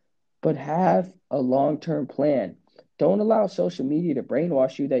 years, but have a long term plan. Don't allow social media to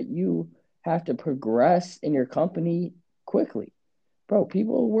brainwash you that you have to progress in your company quickly. Bro,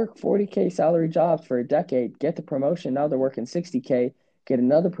 people work 40K salary jobs for a decade, get the promotion, now they're working 60K, get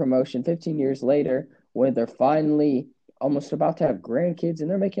another promotion 15 years later when they're finally almost about to have grandkids and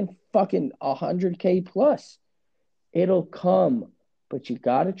they're making fucking 100K plus. It'll come, but you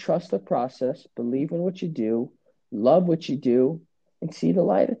got to trust the process, believe in what you do, love what you do, and see the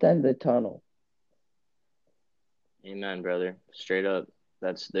light at the end of the tunnel. Amen, brother. Straight up.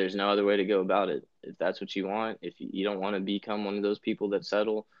 There's no other way to go about it. If that's what you want, if you don't want to become one of those people that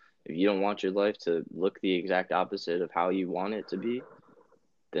settle, if you don't want your life to look the exact opposite of how you want it to be,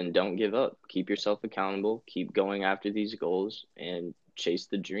 then don't give up. Keep yourself accountable, keep going after these goals and chase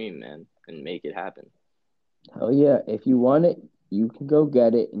the dream, man, and make it happen. Hell yeah, if you want it, you can go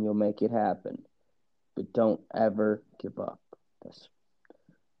get it and you'll make it happen. But don't ever give up. That's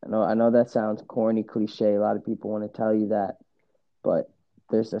I know that sounds corny, cliche. A lot of people want to tell you that, but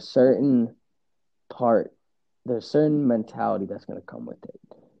there's a certain part, there's a certain mentality that's going to come with it.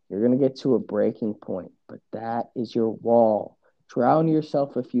 You're going to get to a breaking point, but that is your wall. Drown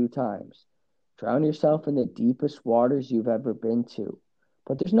yourself a few times. Drown yourself in the deepest waters you've ever been to.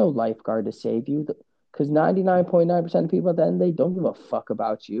 But there's no lifeguard to save you because 99.9% of people at the end, they don't give a fuck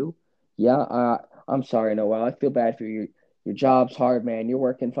about you. Yeah, I'm sorry, Noel. I feel bad for you. Your job's hard, man. You're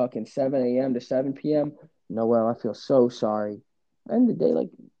working fucking 7 a.m. to 7 p.m. Noel, I feel so sorry. End of the day,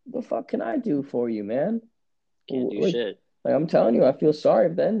 like, the fuck can I do for you, man? Can't do Like, shit. like I'm telling you, I feel sorry.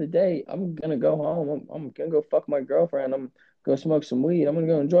 At the end of the day, I'm gonna go home. I'm gonna go fuck my girlfriend. I'm gonna go smoke some weed. I'm gonna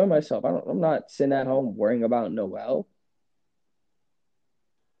go enjoy myself. I'm not sitting at home worrying about Noel,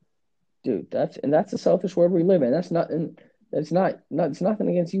 dude. That's the selfish world we live in. That's it's nothing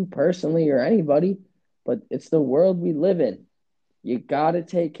against you personally or anybody, but it's the world we live in. You gotta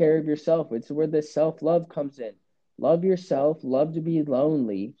take care of yourself. It's where this self love comes in. Love yourself. Love to be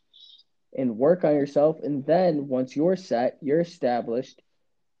lonely and work on yourself. And then once you're set, you're established,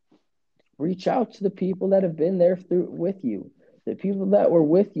 reach out to the people that have been there through with you. The people that were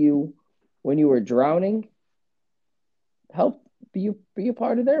with you when you were drowning, help be a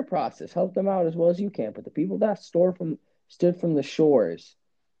part of their process. Help them out as well as you can. But the people that stood from the shores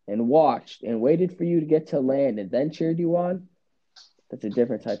and watched and waited for you to get to land and then cheered you on, that's a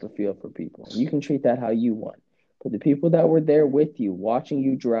different type of feel for people. You can treat that how you want. But the people that were there with you, watching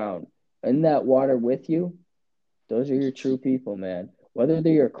you drown in that water with you, those are your true people, man. Whether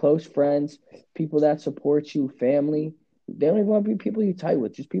they're your close friends, people that support you, family, they don't even want to be people you tight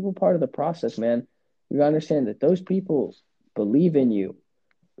with, just people part of the process, man. You gotta understand that those people believe in you.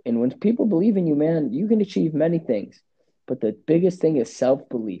 And when people believe in you, man, you can achieve many things. But the biggest thing is self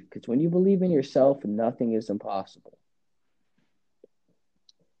belief. Because when you believe in yourself, nothing is impossible.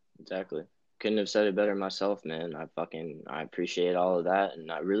 Exactly. Couldn't have said it better myself, man. I appreciate all of that,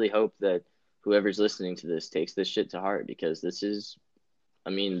 and I really hope that whoever's listening to this takes this shit to heart because this is,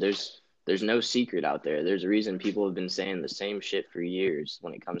 I mean, there's no secret out there. There's a reason people have been saying the same shit for years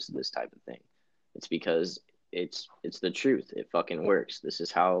when it comes to this type of thing. It's because it's the truth. It fucking works. This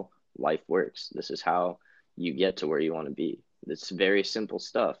is how life works. This is how you get to where you want to be. It's very simple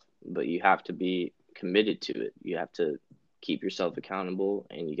stuff, but you have to be committed to it. You have to keep yourself accountable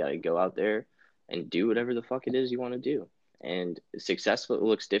and you got to go out there and do whatever the fuck it is you want to do. And successful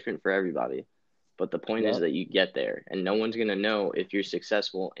looks different for everybody. But the point is Yep. that you get there, and no one's going to know if you're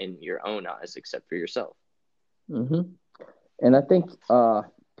successful in your own eyes except for yourself. hmm And I think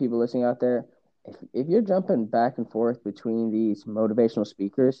people listening out there, if you're jumping back and forth between these motivational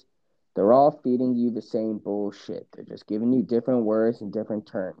speakers, they're all feeding you the same bullshit. They're just giving you different words and different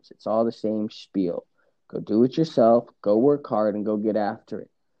terms. It's all the same spiel. Go do it yourself, go work hard, and go get after it.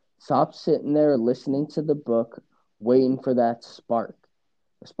 Stop sitting there listening to the book, waiting for that spark.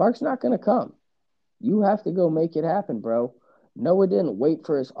 The spark's not going to come. You have to go make it happen, bro. Noah didn't wait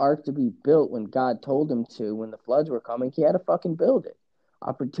for his ark to be built when God told him to when the floods were coming. He had to fucking build it.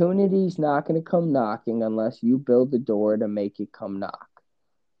 Opportunity's not going to come knocking unless you build the door to make it come knock.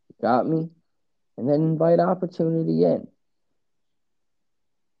 Got me? And then invite opportunity in.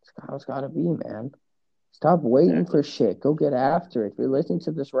 It's how it's got to be, man. Stop waiting Exactly. for shit. Go get after it. If you're listening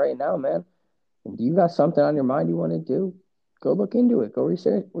to this right now, man, and you got something on your mind you want to do, go look into it. Go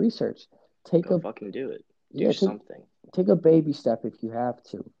research. Take Go a fucking do it. Do yeah, take something. take a baby step if you have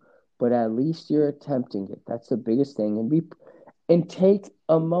to. but at least you're attempting it. That's the biggest thing. And take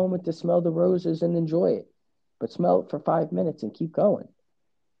a moment to smell the roses and enjoy it. But smell it for 5 minutes and keep going.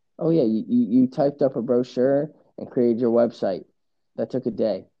 Oh yeah, you typed up a brochure and created your website. That took a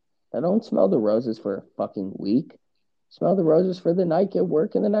day. Now don't smell the roses for a fucking week. Smell the roses for the night, get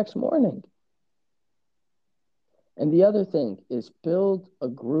work in the next morning. And the other thing is build a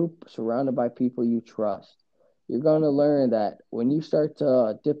group surrounded by people you trust. You're going to learn that when you start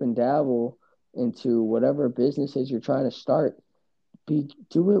to dip and dabble into whatever businesses you're trying to start,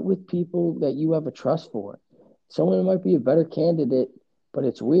 do it with people that you have a trust for. Someone might be a better candidate, but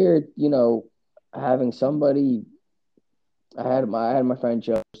it's weird, having somebody. I had my friend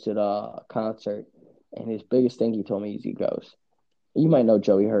Joe at a concert, and his biggest thing he told me is he goes, you might know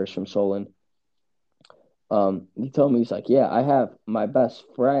Joey Hirsch from Solon. He told me, he's like, yeah, I have my best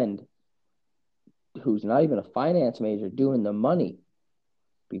friend who's not even a finance major doing the money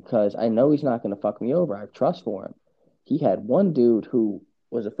because I know he's not going to fuck me over. I have trust for him. He had one dude who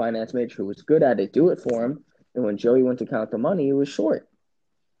was a finance major who was good at it, do it for him. And when Joey went to count the money, he was short.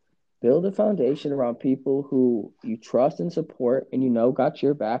 Build a foundation around people who you trust and support and got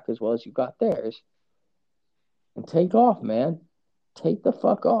your back as well as you got theirs. And take off, man. Take the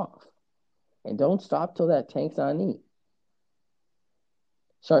fuck off. And don't stop till that tank's on E.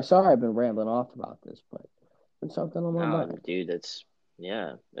 Sorry, I've been rambling off about this, but it's something on my No, mind. dude,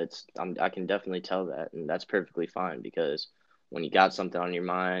 I can definitely tell that, and that's perfectly fine because when you got something on your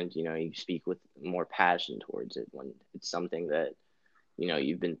mind, you speak with more passion towards it. When it's something that,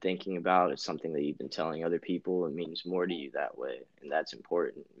 you've been thinking about, it's something that you've been telling other people, it means more to you that way, and that's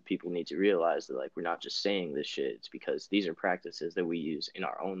important. People need to realize that, like, we're not just saying this shit, it's because these are practices that we use in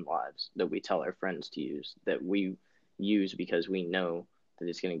our own lives, that we tell our friends to use, that we use because we know that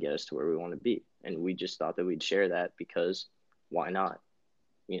it's going to get us to where we want to be. And we just thought that we'd share that because why not?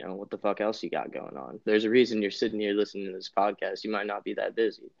 What the fuck else you got going on? There's a reason you're sitting here listening to this podcast. You might not be that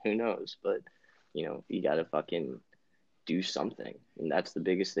busy. Who knows? But, you got to fucking do something. And that's the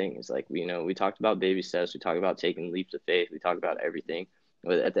biggest thing is like, we talked about baby steps. We talked about taking leaps of faith. We talked about everything.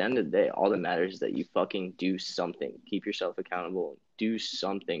 But at the end of the day, all that matters is that you fucking do something. Keep yourself accountable. Do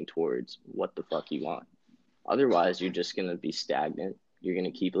something towards what the fuck you want. Otherwise, you're just going to be stagnant. You're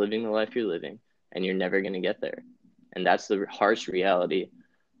going to keep living the life you're living, and you're never going to get there. And that's the harsh reality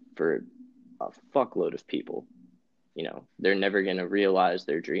for a fuckload of people. They're never going to realize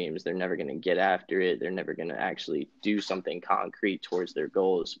their dreams. They're never going to get after it. They're never going to actually do something concrete towards their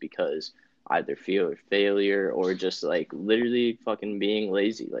goals because either fear of failure or just like literally fucking being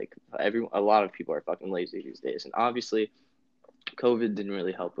lazy. Like a lot of people are fucking lazy these days. And obviously COVID didn't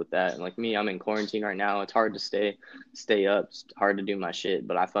really help with that. And like me, I'm in quarantine right now. It's hard to stay up. It's hard to do my shit,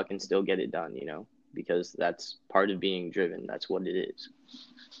 but I fucking still get it done, because that's part of being driven. That's what it is.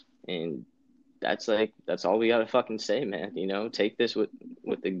 And that's all we gotta fucking say, man. Take this with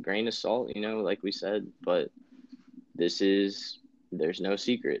a grain of salt, like we said, but there's no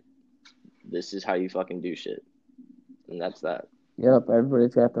secret. This is how you fucking do shit. And that's that. Yep,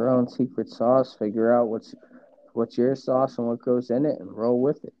 everybody's got their own secret sauce. Figure out what's your sauce and what goes in it and roll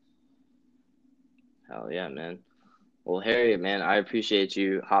with it. Hell yeah, man. Well, Harry, man, I appreciate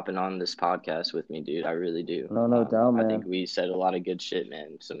you hopping on this podcast with me, dude. I really do. No doubt, I man. think we said a lot of good shit,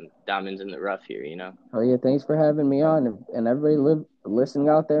 man. Some diamonds in the rough here. Oh yeah, thanks for having me on, and everybody listening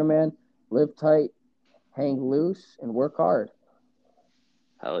out there, man. Live tight, hang loose, and work hard.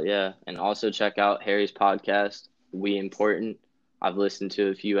 Hell yeah. And also check out Harry's podcast, We Important. I've listened to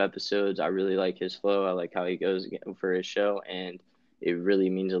a few episodes. I really like his flow. I like how he goes for his show. And it really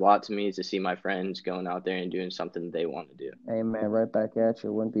means a lot to me to see my friends going out there and doing something they want to do. Hey, man, right back at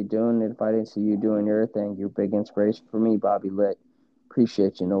you. Wouldn't be doing it if I didn't see you doing your thing. You're a big inspiration for me, Bobby Litt.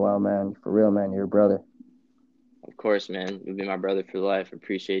 Appreciate you, Noel, man. For real, man. You're a brother. Of course, man. You'll be my brother for life.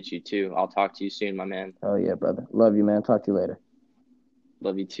 Appreciate you, too. I'll talk to you soon, my man. Oh, yeah, brother. Love you, man. Talk to you later.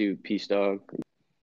 Love you, too. Peace, dog. Peace.